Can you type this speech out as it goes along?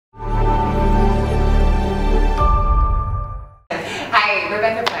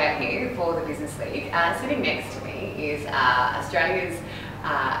Rebecca Platt here for the Business League. Sitting next to me is Australia's,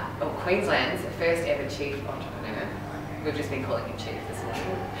 or Queensland's first ever chief entrepreneur. We've just been calling him chief this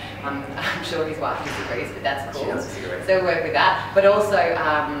morning. I'm sure his wife disagrees, but that's cool. She does disagree. So we'll work with that. But also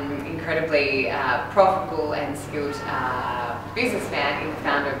incredibly profitable and skilled businessman and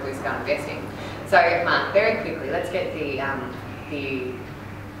founder of Blue Sky Investing. So Mark, very quickly, let's get the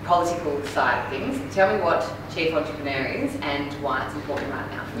political side of things. Tell me what chief entrepreneur is and why it's important right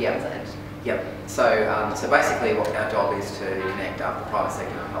now for Queensland. Yep. So basically, what our job is to connect up the private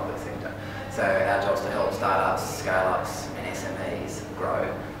sector and the public sector. So our job is to help startups, scale-ups, and SMEs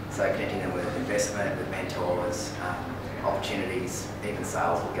grow. So connecting them with investment, with mentors, opportunities, even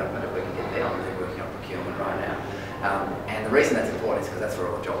sales with government if we can get there. I'm really working on procurement right now. And the reason that's important is because that's where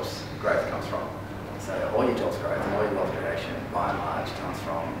all the jobs growth comes from. So all your jobs growth and all your wealth creation, by and large, comes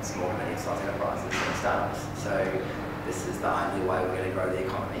from small to medium-sized enterprises and startups. So this is the only way we're going to grow the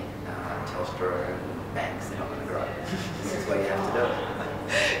economy. Telstra and banks, they're not going to grow. This is where you have to do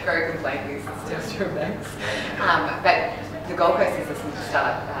it. Grow complaint is Telstra and banks. But the Gold Coast is the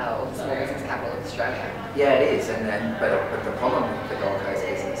startup or the small business capital of Australia. Yeah, it is. But the problem with the Gold Coast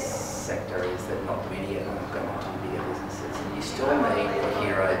business sector is that not many of them have gone on to bigger businesses. And you still need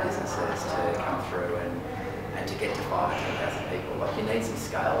hero businesses to come through and to get to 5,000 to 10,000 people. Like you need some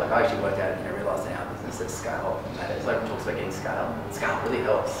scale. Like I actually worked out and realised in our business that scale matters. Like we talk about getting scale. Scale really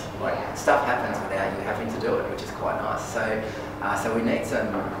helps. Like stuff happens without you having to do it, which is quite nice. So we need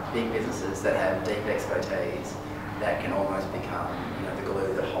some big businesses that have deep expertise that can almost become the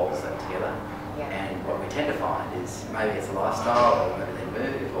glue that holds them together. Yeah. And what we tend to find is maybe it's a lifestyle, or maybe they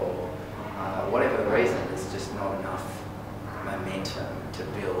move, or whatever the reason, there's just not enough momentum to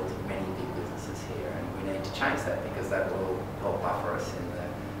build many big businesses here, and we need to change that because that will help buffer us in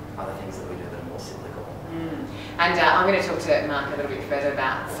the other things that we do that are more cyclical. And I'm going to talk to Mark a little bit further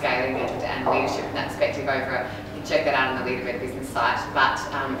about scaling and leadership from that perspective over. You can check that out on the Leader Business site. But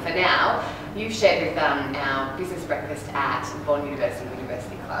for now, you've shared with our business breakfast at Bond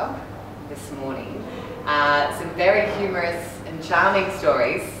University Club this morning some very humorous and charming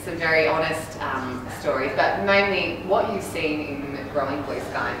stories, some very honest stories, but mainly what you've seen in growing Blue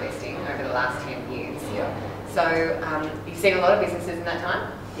Sky Investing over the last 10 years. Yeah. So you've seen a lot of businesses in that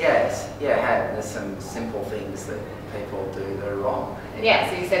time? Yes, yeah, I have. There's some simple things that people do that are wrong. Yeah,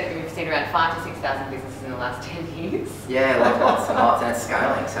 so you said you've seen around 5,000 to 6,000 businesses in the last 10 years. Yeah, like lots and lots, and it's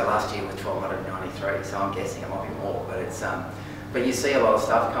scaling. So last year was 1,293, so I'm guessing it might be more. But it's but you see a lot of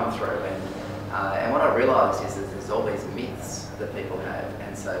stuff come through, and what I realised is that there's all these myths that people have.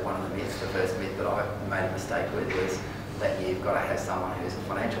 And so one of the myths, the first myth that I made a mistake with was that you've got to have someone who's a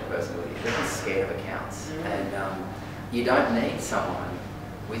financial person with you. They're scared of accounts, and you don't need someone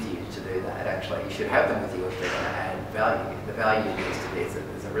with you to do that. Actually, you should have them with you if they're going to add value. The value needs to be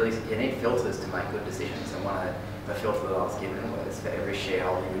you need filters to make good decisions, and one of the filter that I was given was for every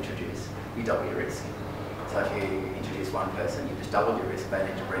shareholder you introduce, you double your risk. So if you introduce one person, you just double your risk. They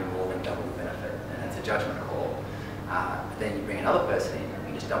need to bring more than double the benefit, and it's a judgment call. But then you bring another person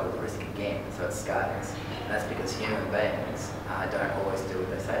in, you just double the risk again, so it scales. And that's because human beings don't always do what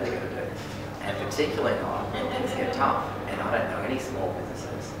they say they're going to do. And particularly not when things get tough. And I don't know any small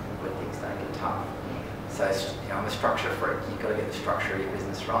businesses where things don't get tough. So I'm a structure freak. You've got to get the structure of your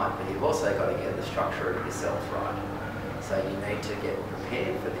business right, but you've also got to get the structure of yourself right. So you need to get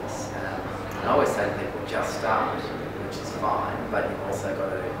prepared for this. And I always say to people, just start, which is fine, but you've also got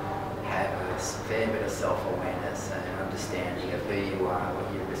to have a fair bit of self-awareness and understanding of who you are,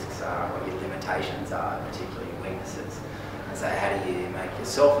 what your risks are, what your limitations are, particularly your weaknesses. And so how do you make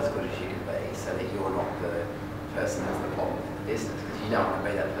yourself as good as you can be so that you're not the person that's the problem in the business, because you don't want to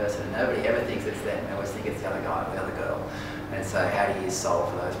be that person. Nobody ever thinks it's them. They always think it's the other guy or the other girl. And so how do you solve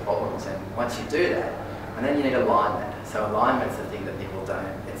for those problems? And once you do that, and then you need alignment. So alignment's the thing that people don't,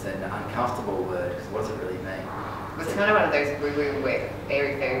 it's an uncomfortable word, because what does it really mean? It's kind of one of those woo-woo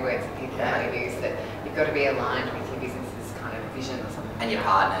fairy words that people use, that you've got to be aligned with your business's kind of vision or something. And your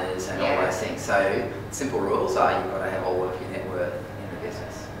partners and all those things. So simple rules are you've got to have all of your net worth in the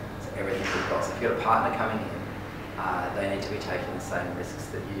business. So everything you've got. So if you've got a partner coming in, they need to be taking the same risks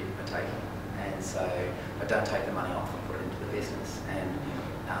that you are taking. And so, but don't take the money off and put it into the business.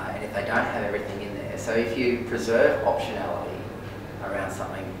 And if they don't have everything in there, so if you preserve optionality around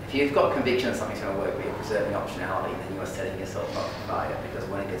something, if you've got conviction that something's going to work, but you're preserving optionality, then you are setting yourself up for failure, because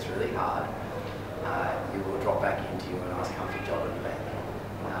when it gets really hard, you will drop back into a nice comfy job at the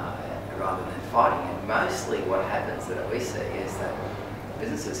bank rather than fighting. And mostly what happens that we see is that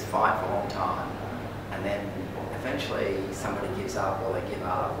businesses fight for a long time, and then eventually somebody gives up or they give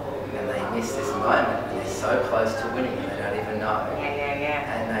up, and they miss this moment, and they're so close to winning and they don't even know.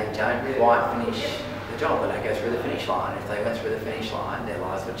 And they don't quite finish the job, they don't go through the finish line. If they went through the finish line, their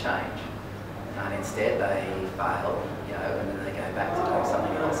lives would change. And instead they fail, you know, and then they go back to doing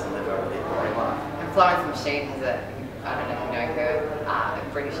something else and live a really boring life. And Florence Machine has a, I don't know if you know her, a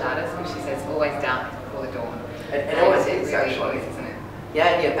British artist, and she says always dark before the dawn. It always is, really actually. is, isn't it? Yeah,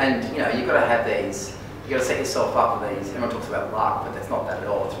 and you know, you've got to have these, you've got to set yourself up for these, everyone talks about luck, but that's not that at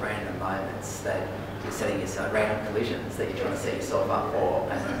all. It's random moments that you're setting yourself, random collisions that you're trying to set yourself up for,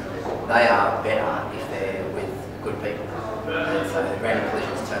 and they are better if they're with good people. And so random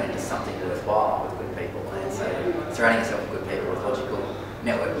collisions turn into something worthwhile with good people, and so surrounding yourself with good people with logical,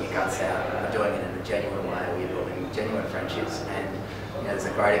 networking your guts out, and doing it in a genuine way where you're building genuine friendships. And you know, there's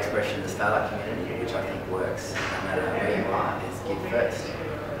a great expression in the startup community which I think works no matter where you are, is give first.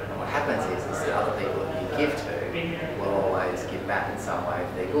 And what happens is that other people that you give to will always give back in some way if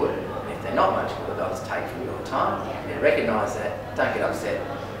they're good. And if they're not much good, they'll just take from your time. You recognise that, don't get upset.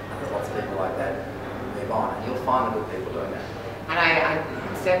 There's lots of people like that. Move on, and you'll find the good people doing that. And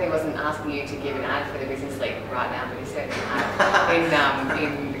I certainly wasn't asking you to give an ad for the Business League right now, but you certainly have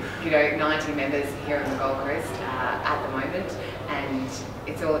in you know, 90 members here on the Gold Coast at the moment, and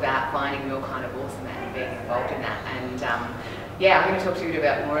it's all about finding your kind of awesome and being involved in that. And yeah, I'm going to talk to you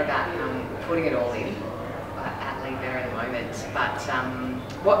more about putting it all in at Lead Better in the moment. But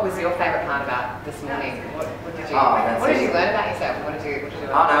what was your favourite part about this morning? What did you learn about yourself? What did you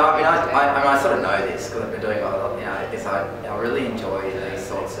Oh no, I mean, I sort of know this because I've been doing a lot. You know, I really enjoy these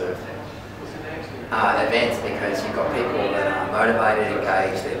sorts of events because you've got people that are motivated,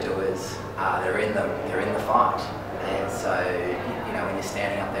 engaged, they're doers, they're in the fight, and so you know, when you're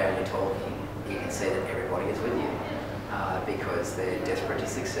standing up there and you're talking, you can see that everybody is with you because they're desperate to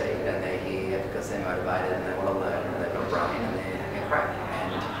succeed and they're here because they're motivated and they want to learn and they've got a brain and they're having a crack.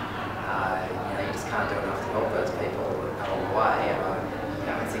 And you know, you just can't do enough to help those people along the way. And you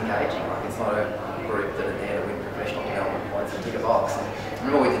know, it's engaging. Like, it's not a group that are there to win professional development points and tick a box. And I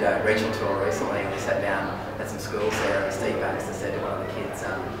remember we did a regional tour recently and we sat down at some schools there, and Steve Baxter said to one of the kids, you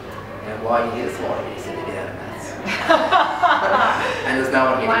know, why are you here this morning? And he said, to get out of maths. And there's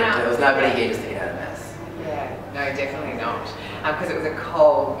no one here. There was nobody here just to get out of maths. Yeah, no, definitely not. Because it was a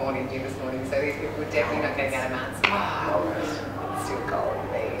cold morning here this morning, so these people were definitely not getting out of maths. It's still cold,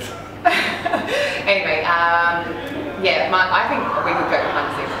 please. Anyway, yeah, I think we could go behind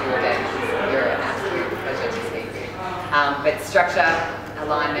the scenes for your day because you're an absolute pleasure to speak with. But structure,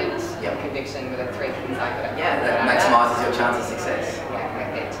 alignment, conviction were the three things I could have. Yeah, that maximises your chance of success. Yeah,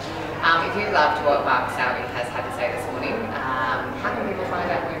 perfect. If you loved what Mark Sowerby has had to say this morning, how can people find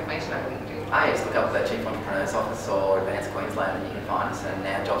out more information about what you do? Just look up the Chief Entrepreneur's Office or Advanced Queensland and you can find us, and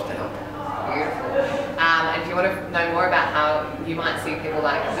our job's to help. Beautiful. And if you want to know more about how you might see people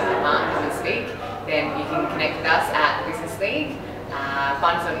like Mark come and speak, then you can connect with us at the Business League.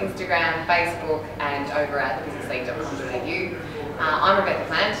 Find us on Instagram, Facebook, and over at thebusinessleague.com.au. I'm Rebecca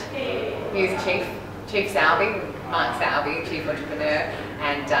Plant. Here's Chief Sowerby, Mark Sowerby, Chief Entrepreneur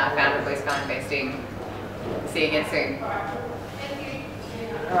and founder of Blue Sky Investing. See you again soon.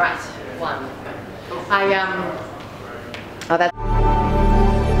 All right, one.